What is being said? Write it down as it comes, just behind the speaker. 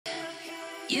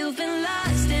You've been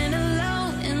lost and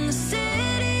alone in the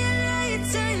city of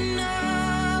lights I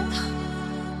know.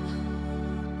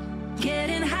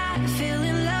 Getting high,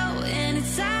 feeling low, and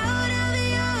it's out of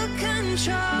your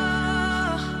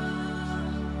control.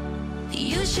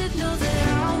 You should know that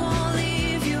I won't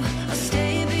leave you. I'll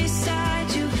stay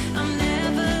beside you. I'm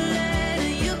never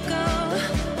letting you go.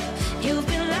 You've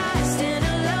been lost and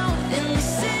alone in the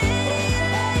city of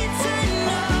lights I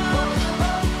know.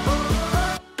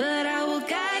 But I will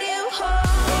guide you home.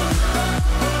 But I will guide you home.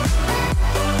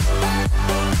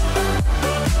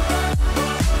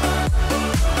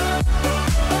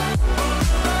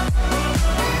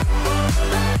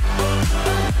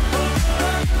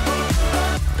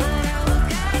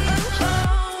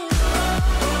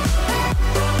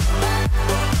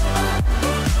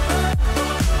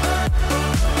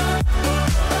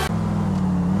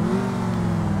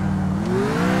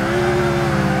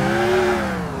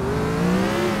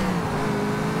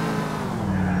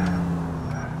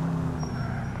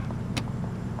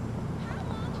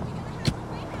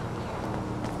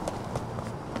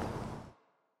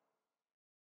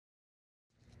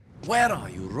 Where are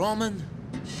you, Roman?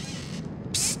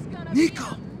 Psst,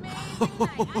 Nico!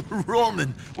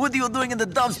 Roman, what are you doing in the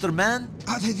dumpster, man?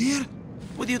 Are they there?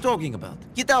 What are you talking about?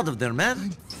 Get out of there, man.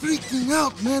 I'm freaking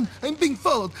out, man. I'm being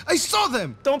followed. I saw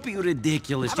them. Don't be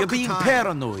ridiculous. You're being Time.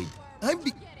 paranoid.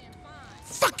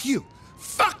 Fuck you!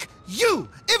 Fuck you!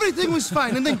 Everything was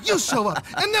fine, and then you show up,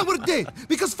 and now we're dead.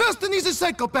 Because Felston is a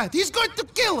psychopath. He's going to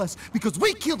kill us because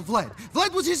we killed Vlad.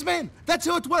 Vlad was his man. That's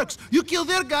how it works. You kill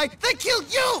their guy, they kill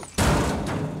you.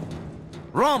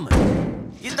 Roman,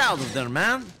 get out of there,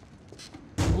 man.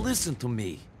 Listen to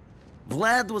me.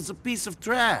 Vlad was a piece of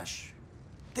trash.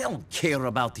 They don't care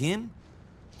about him.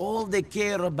 All they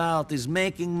care about is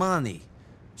making money.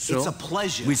 So It's a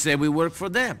pleasure. we say we work for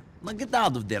them. Now get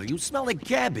out of there. You smell like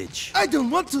cabbage. I don't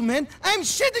want to, man. I'm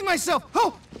shitting myself.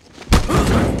 Oh!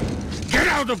 Get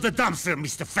out of the dumpster,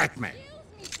 Mr. Fatman!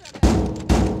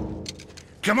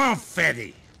 Come on,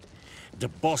 Fatty. The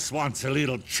boss wants a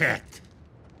little chat.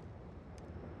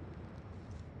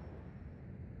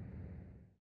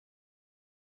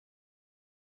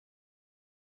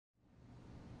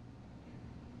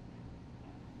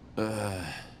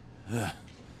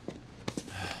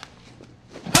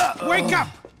 Wake up!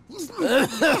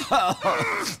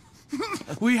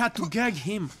 We had to gag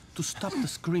him to stop the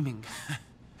screaming.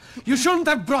 You shouldn't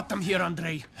have brought them here,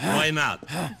 Andre. Why not?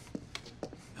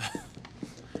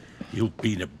 You've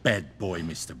been a bad boy,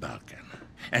 Mr. Balkan.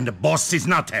 And the boss is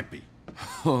not happy.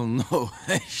 Oh no,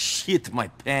 I shit my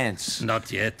pants.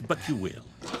 Not yet, but you will.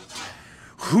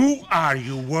 Who are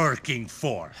you working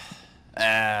for?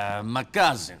 My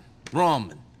cousin,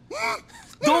 Roman.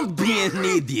 Don't be an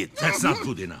idiot. That's not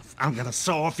good enough. I'm gonna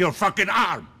saw off your fucking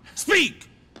arm. Speak!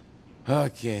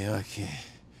 Okay.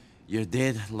 Your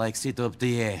dad likes it up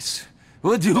the ass.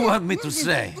 What do you want me to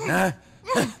say, huh?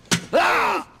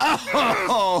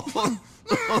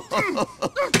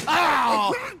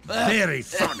 Ow! Very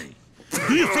funny.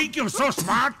 Do you think you're so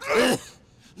smart?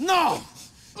 No!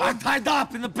 I'm tied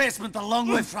up in the basement a long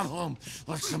way from home,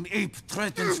 while some ape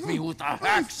threatens me with a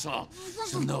hacksaw.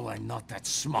 So no, I'm not that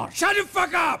smart. Shut the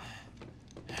fuck up!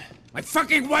 My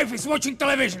fucking wife is watching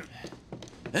television.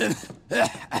 Good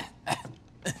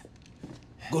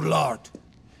Lord.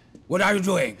 What are you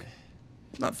doing?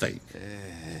 Nothing.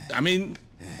 I mean,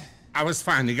 I was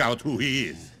finding out who he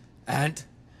is. And?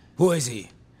 Who is he?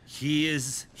 He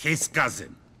is his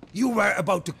cousin. You were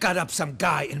about to cut up some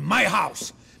guy in my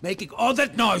house, making all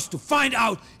that noise to find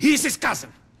out he's his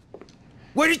cousin.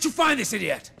 Where did you find this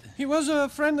idiot? He was a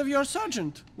friend of your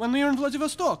sergeant when we were in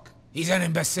Vladivostok. He's an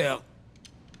imbecile.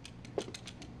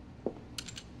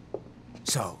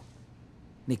 So,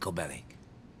 Niko Bellic,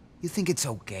 you think it's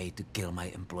okay to kill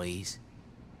my employees?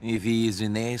 If he is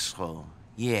an asshole,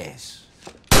 yes.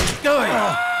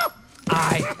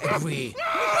 I agree.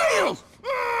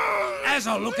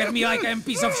 Asshole, look at me like I'm a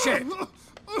piece of shit.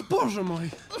 Боже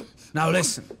мой. Now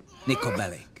listen, Niko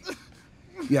Bellic.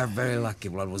 You are very lucky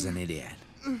Vlad was an idiot.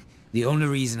 The only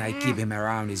reason I keep him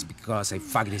around is because I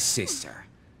fucked his sister.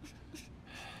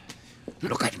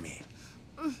 Look at me.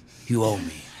 You owe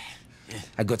me.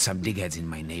 I got some digheads in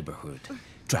my neighborhood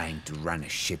trying to run a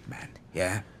shipment,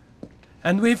 yeah?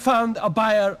 And we found a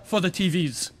buyer for the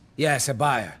TVs. Yes, a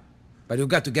buyer. But you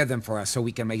got to get them for us so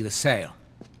we can make the sale.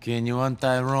 Can you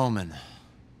untie Roman?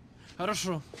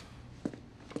 Хорошо.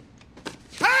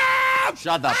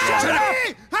 Shut up, Roman.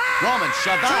 Roman,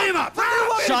 shut up. Shut him up!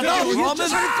 Shut up, Roman. Roman,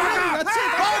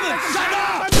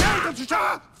 shut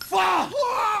up! Fuck!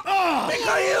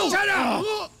 Shut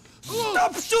up!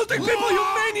 Stop shooting people, you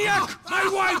maniac! My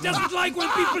wife doesn't like when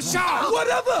people shout!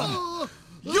 Whatever!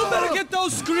 You better get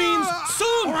those screens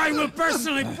soon! Or I will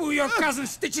personally pull your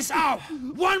cousin's stitches out,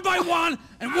 one by one,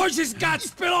 and watch his guts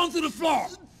spill onto the floor!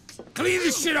 Clean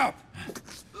this shit up!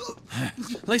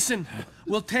 Listen,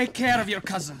 we'll take care of your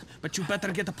cousin, but you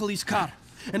better get a police car.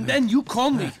 And then you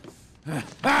call me.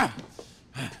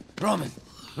 Roman!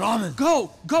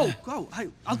 Go!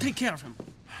 I'll take care of him.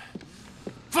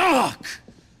 Fuck!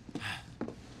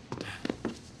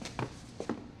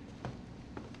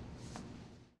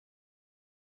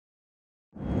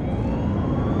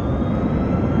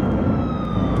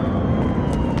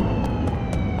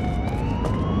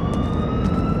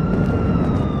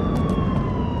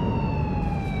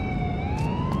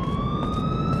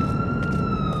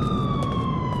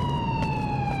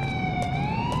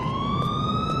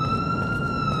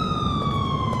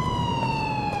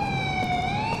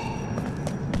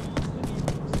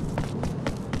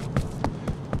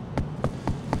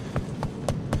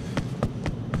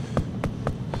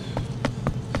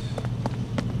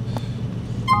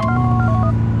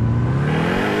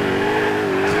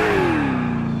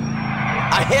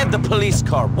 The police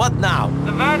car. What now?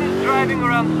 The van is driving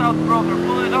around South Broker.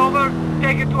 Pull it over,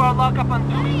 take it to our lockup on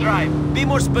Duke Drive. Be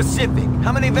more specific.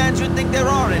 How many vans you think there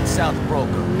are in South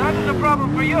Broker? That is a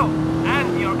problem for you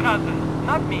and your cousin,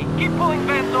 not me. Keep pulling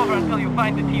vans over until you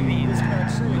find the TVs.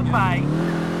 Goodbye.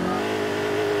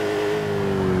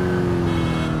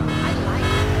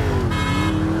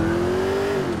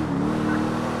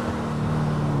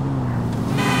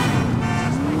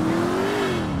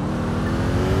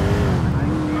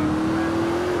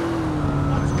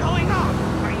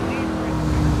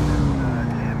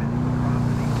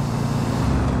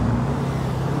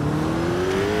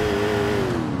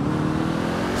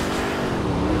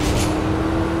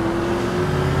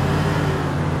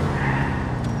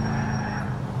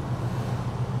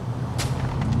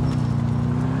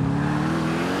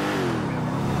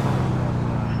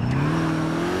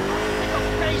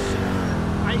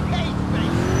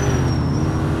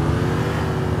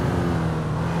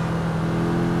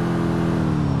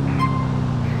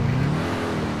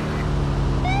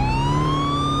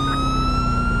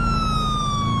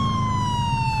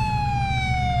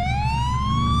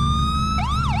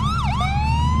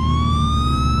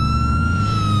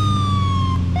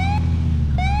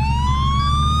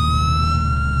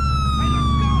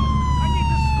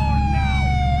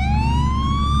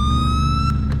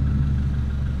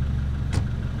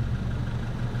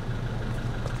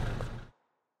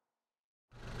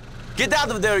 Get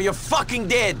out of there, you're fucking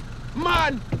dead!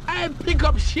 Man, I ain't pick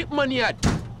up shipment yet.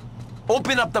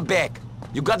 Open up the back.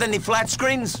 You got any flat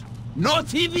screens? No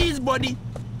TVs, buddy.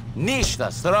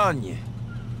 Ništa, sranje.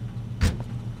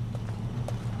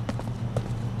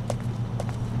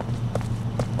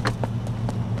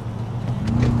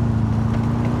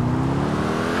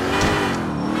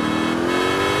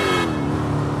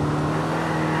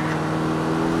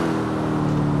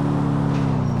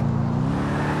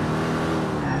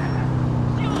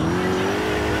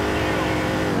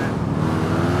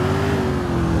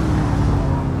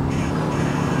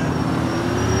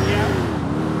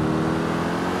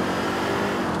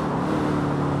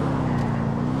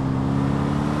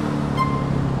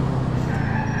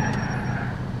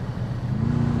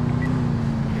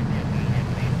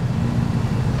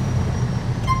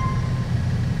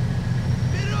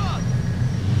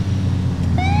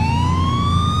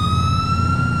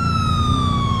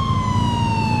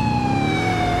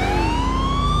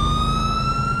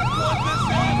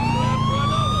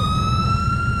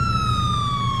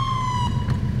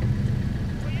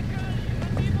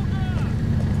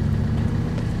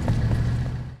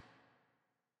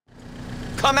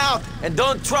 Come out and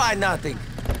don't try nothing.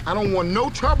 I don't want no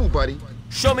trouble, buddy.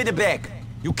 Show me the back.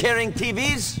 You carrying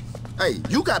TVs? Hey,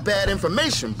 you got bad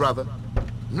information, brother.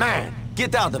 Man,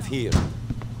 get out of here.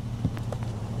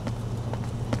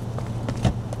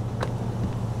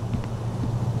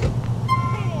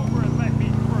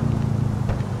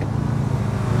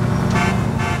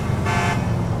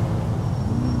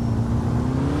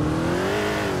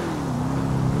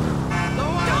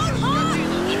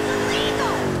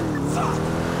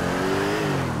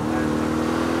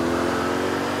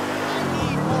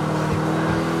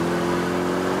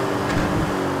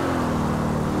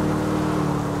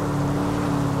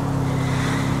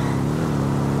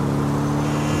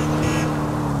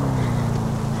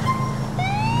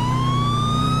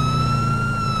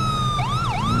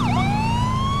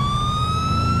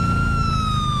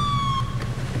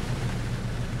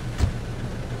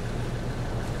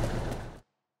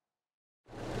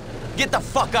 Get the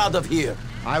fuck out of here!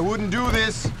 I wouldn't do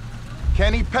this.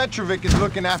 Kenny Petrovic is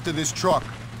looking after this truck.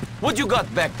 What you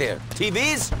got back there?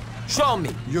 TVs? Show me.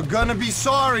 You're gonna be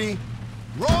sorry.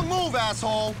 Wrong move,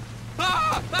 asshole.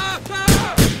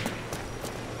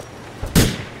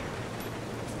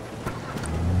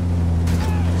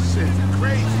 Shit's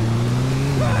crazy.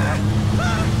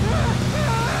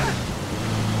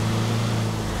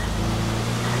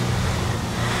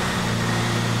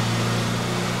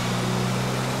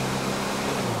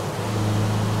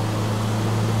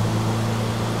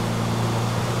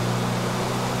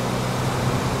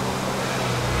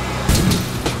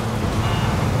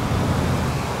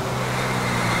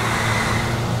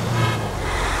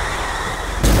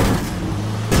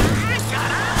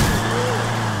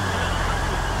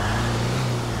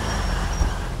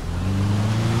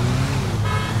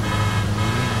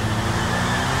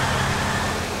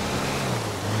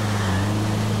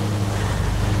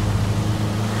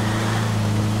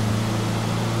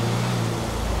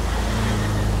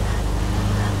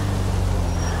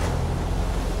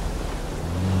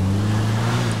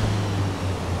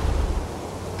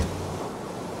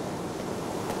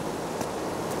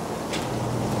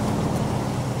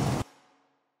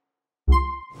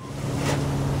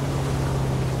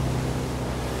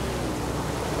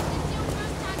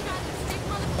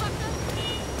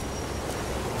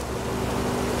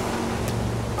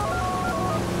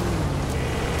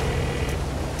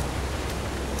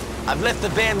 I've left the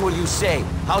van where you say.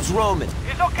 How's Roman?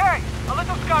 He's okay. A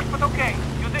little scarred, but okay.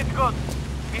 You did good.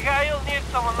 Mikhail needs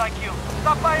someone like you.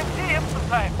 Stop by and see him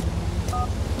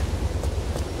sometime.